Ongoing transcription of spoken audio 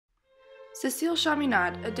Cécile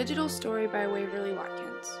Chaminade, a digital story by Waverly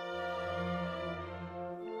Watkins.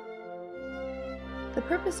 The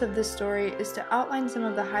purpose of this story is to outline some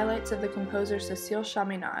of the highlights of the composer Cécile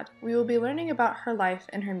Chaminade. We will be learning about her life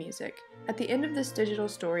and her music. At the end of this digital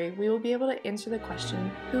story, we will be able to answer the question,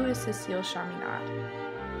 who is Cécile Chaminade?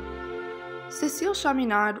 Cécile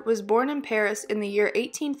Chaminade was born in Paris in the year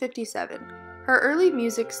 1857. Her early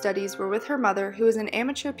music studies were with her mother, who was an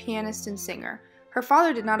amateur pianist and singer. Her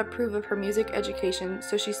father did not approve of her music education,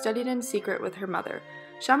 so she studied in secret with her mother.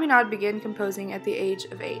 Chaminade began composing at the age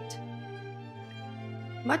of 8.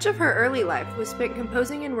 Much of her early life was spent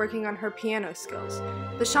composing and working on her piano skills.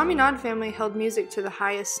 The Chaminade family held music to the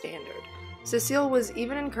highest standard. Cécile was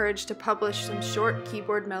even encouraged to publish some short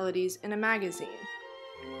keyboard melodies in a magazine.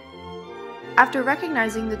 After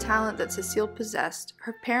recognizing the talent that Cécile possessed,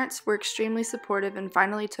 her parents were extremely supportive and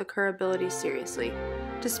finally took her abilities seriously.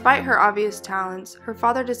 Despite her obvious talents, her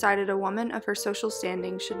father decided a woman of her social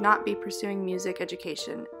standing should not be pursuing music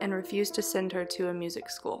education and refused to send her to a music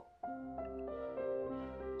school.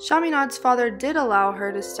 Chaminade's father did allow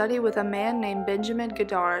her to study with a man named Benjamin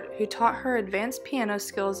Godard, who taught her advanced piano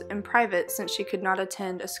skills in private since she could not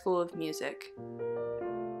attend a school of music.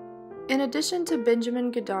 In addition to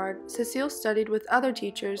Benjamin Godard, Cécile studied with other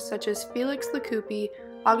teachers such as Félix Lecoupe,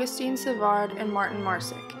 Augustin Savard, and Martin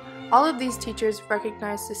Marsic. All of these teachers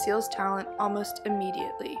recognized Cécile's talent almost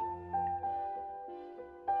immediately.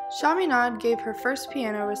 Chaminade gave her first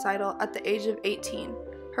piano recital at the age of 18.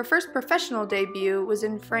 Her first professional debut was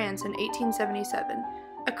in France in 1877.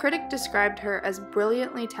 A critic described her as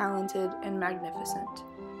brilliantly talented and magnificent.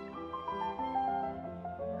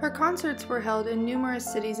 Her concerts were held in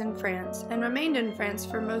numerous cities in France and remained in France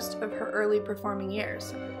for most of her early performing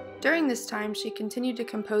years. During this time, she continued to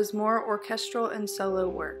compose more orchestral and solo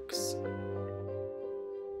works.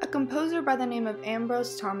 A composer by the name of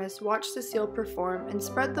Ambrose Thomas watched Cécile perform and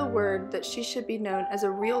spread the word that she should be known as a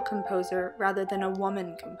real composer rather than a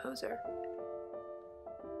woman composer.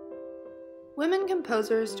 Women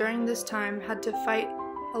composers during this time had to fight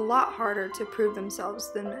a lot harder to prove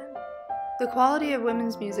themselves than men. The quality of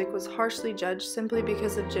women's music was harshly judged simply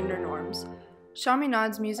because of gender norms.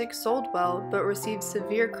 Chaminade's music sold well, but received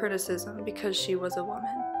severe criticism because she was a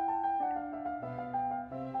woman.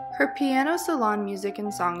 Her piano salon music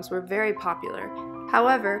and songs were very popular.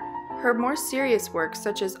 However, her more serious works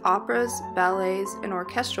such as operas, ballets, and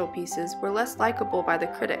orchestral pieces were less likable by the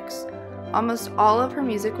critics. Almost all of her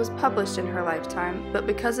music was published in her lifetime, but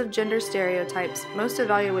because of gender stereotypes, most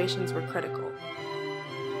evaluations were critical.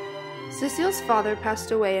 Cécile's father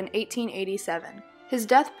passed away in 1887. His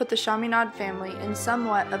death put the Chaminade family in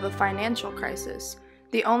somewhat of a financial crisis.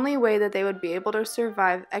 The only way that they would be able to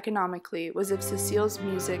survive economically was if Cécile's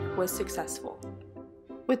music was successful.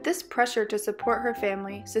 With this pressure to support her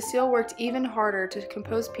family, Cécile worked even harder to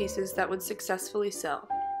compose pieces that would successfully sell.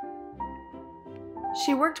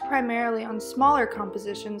 She worked primarily on smaller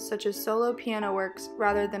compositions such as solo piano works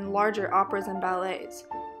rather than larger operas and ballets.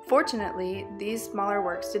 Fortunately, these smaller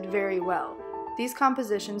works did very well. These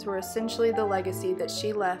compositions were essentially the legacy that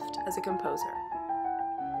she left as a composer.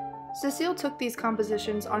 Cécile took these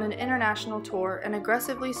compositions on an international tour and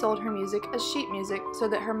aggressively sold her music as sheet music so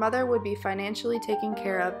that her mother would be financially taken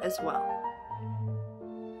care of as well.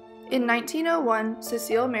 In 1901,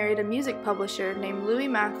 Cécile married a music publisher named Louis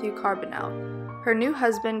Mathieu Carbonel. Her new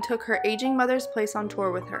husband took her aging mother's place on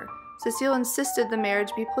tour with her. Cécile insisted the marriage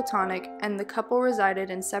be platonic, and the couple resided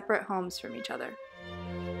in separate homes from each other.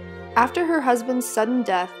 After her husband's sudden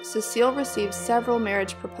death, Cécile received several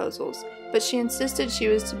marriage proposals, but she insisted she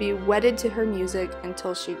was to be wedded to her music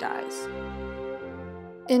until she dies.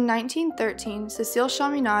 In 1913, Cécile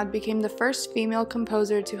Chaminade became the first female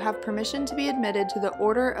composer to have permission to be admitted to the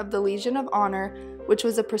Order of the Legion of Honor, which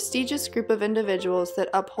was a prestigious group of individuals that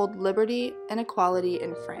uphold liberty and equality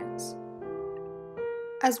in France.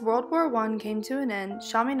 As World War I came to an end,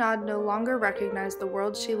 Chaminade no longer recognized the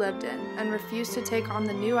world she lived in and refused to take on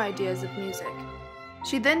the new ideas of music.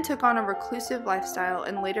 She then took on a reclusive lifestyle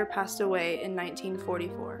and later passed away in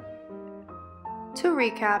 1944. To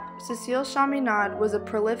recap, Cécile Chaminade was a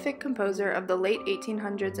prolific composer of the late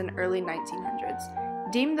 1800s and early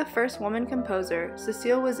 1900s. Deemed the first woman composer,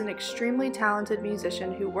 Cécile was an extremely talented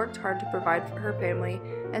musician who worked hard to provide for her family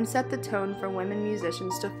and set the tone for women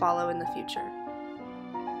musicians to follow in the future.